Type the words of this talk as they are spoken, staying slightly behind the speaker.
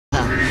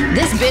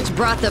This bitch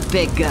brought the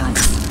big guns.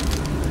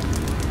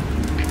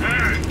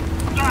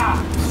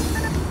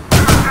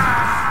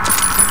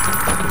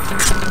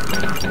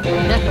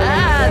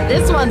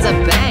 This one's a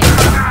bang.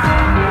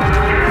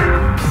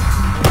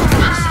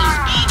 This is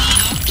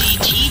BDFD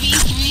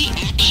TV3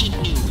 Action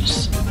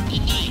News.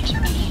 Tonight,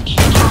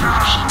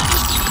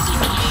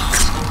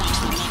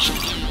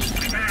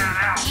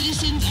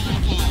 citizens are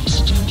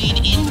advised to remain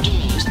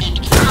indoors and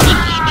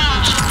gradually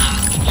manage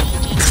more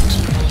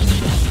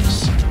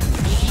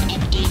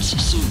updates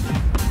soon.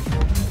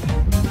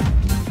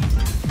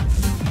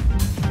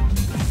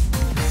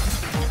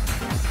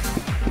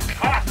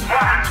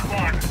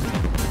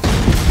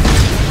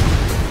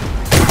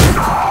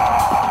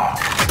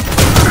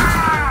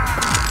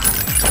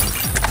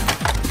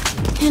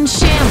 In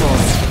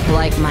shambles,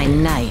 like my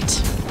night.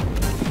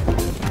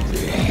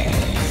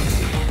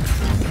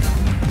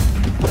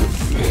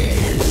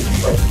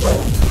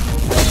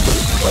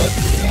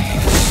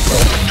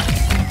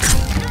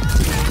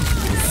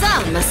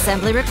 Some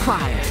assembly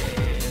required.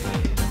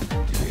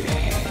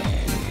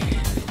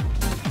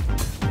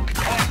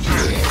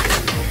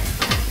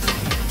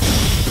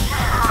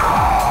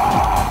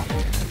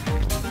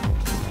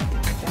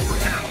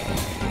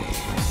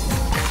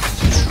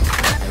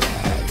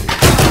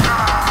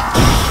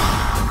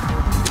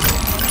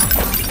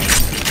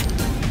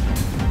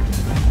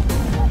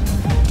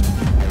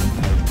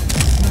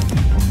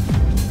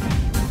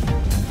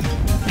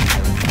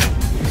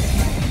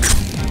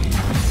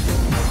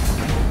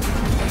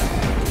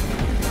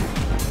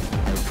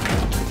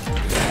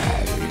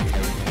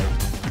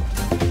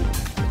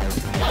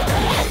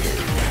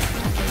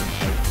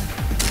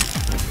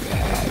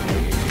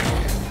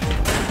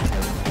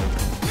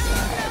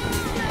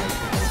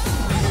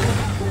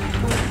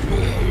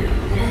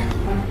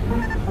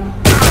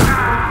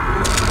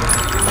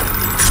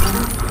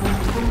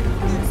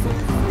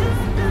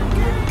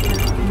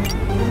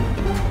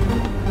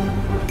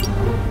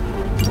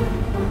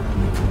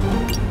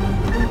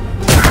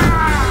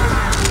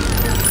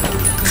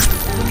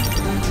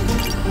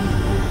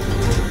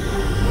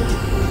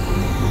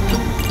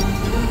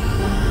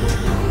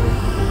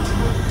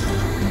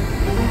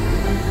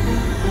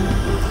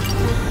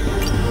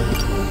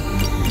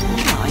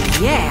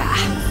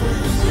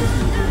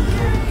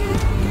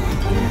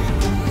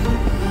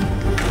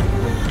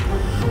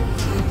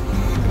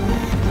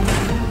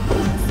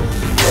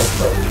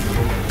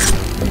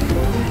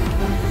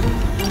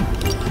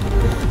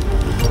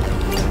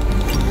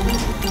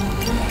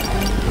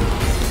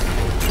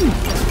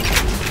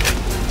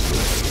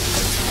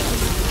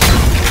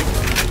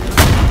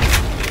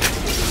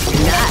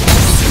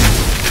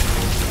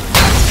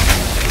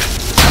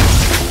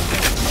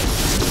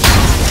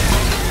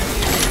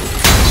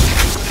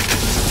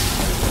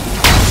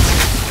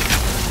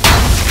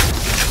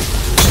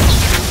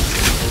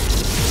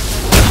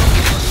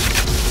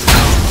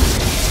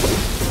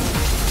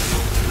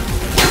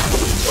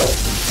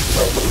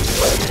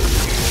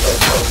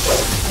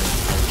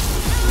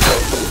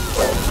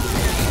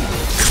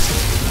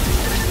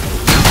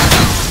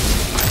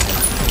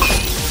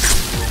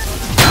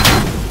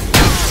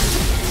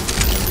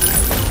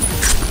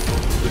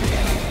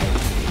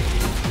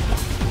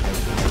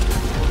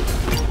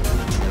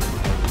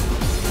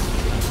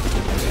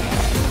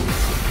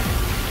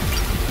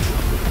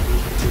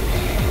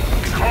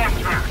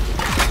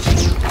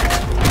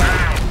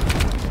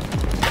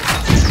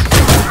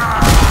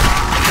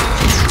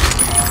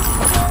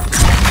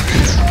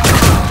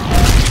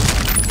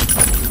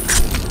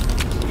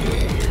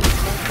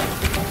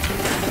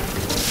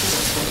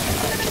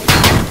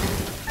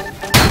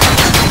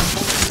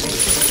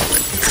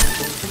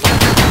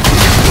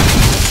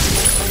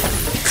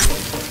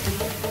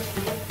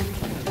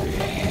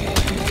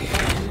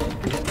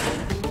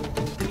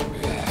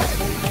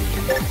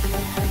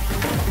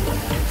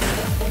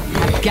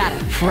 Got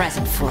a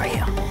present for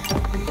you.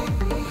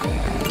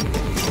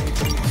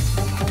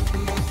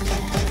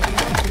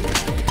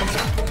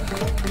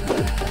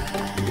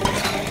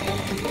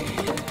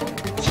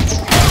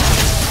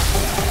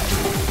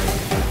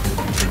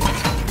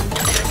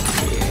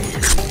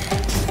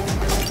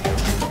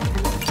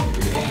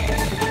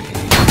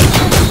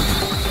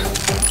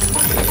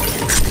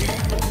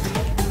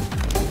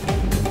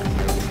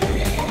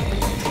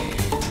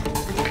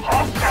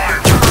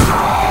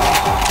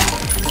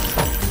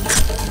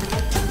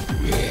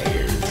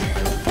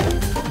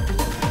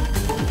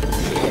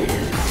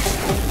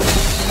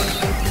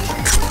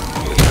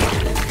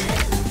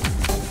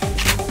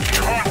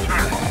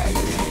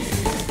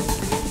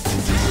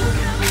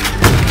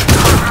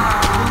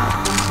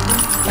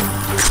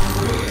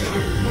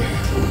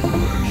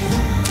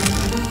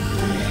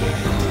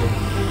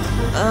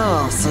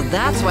 Oh, so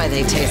that's why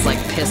they taste like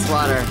piss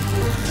water.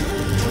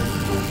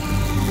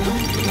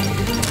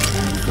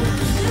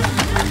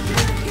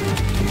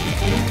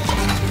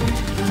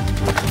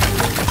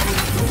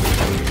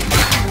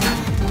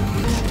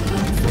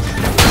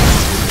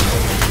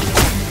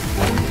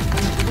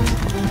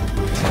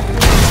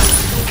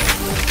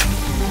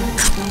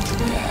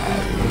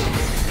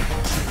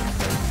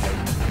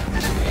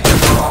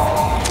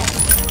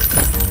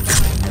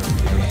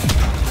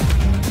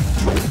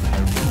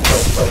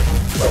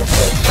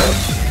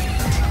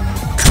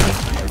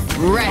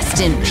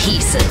 sliced in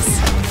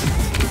pieces.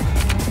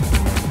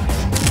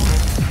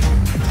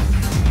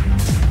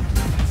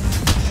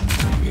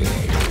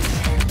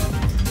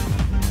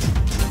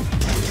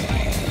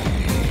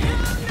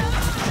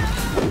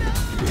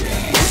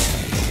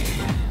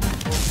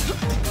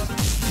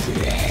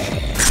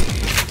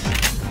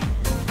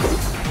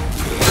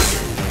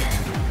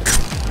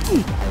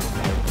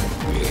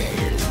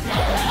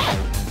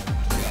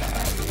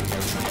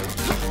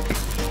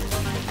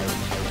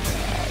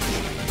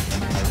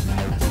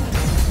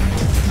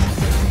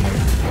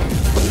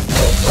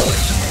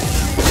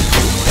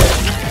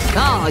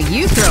 Oh,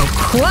 you throw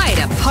quite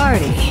a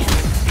party.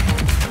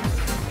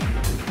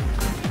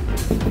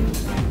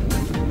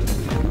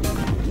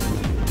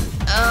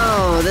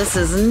 Oh, this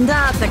is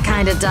not the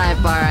kind of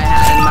dive bar I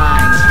had in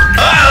mind.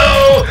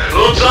 Uh-oh!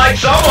 Looks like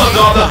someone's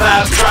on the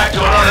fast track to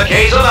another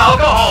case of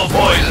alcohol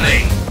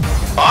poisoning.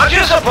 Aren't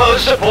you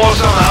supposed to pour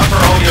some out for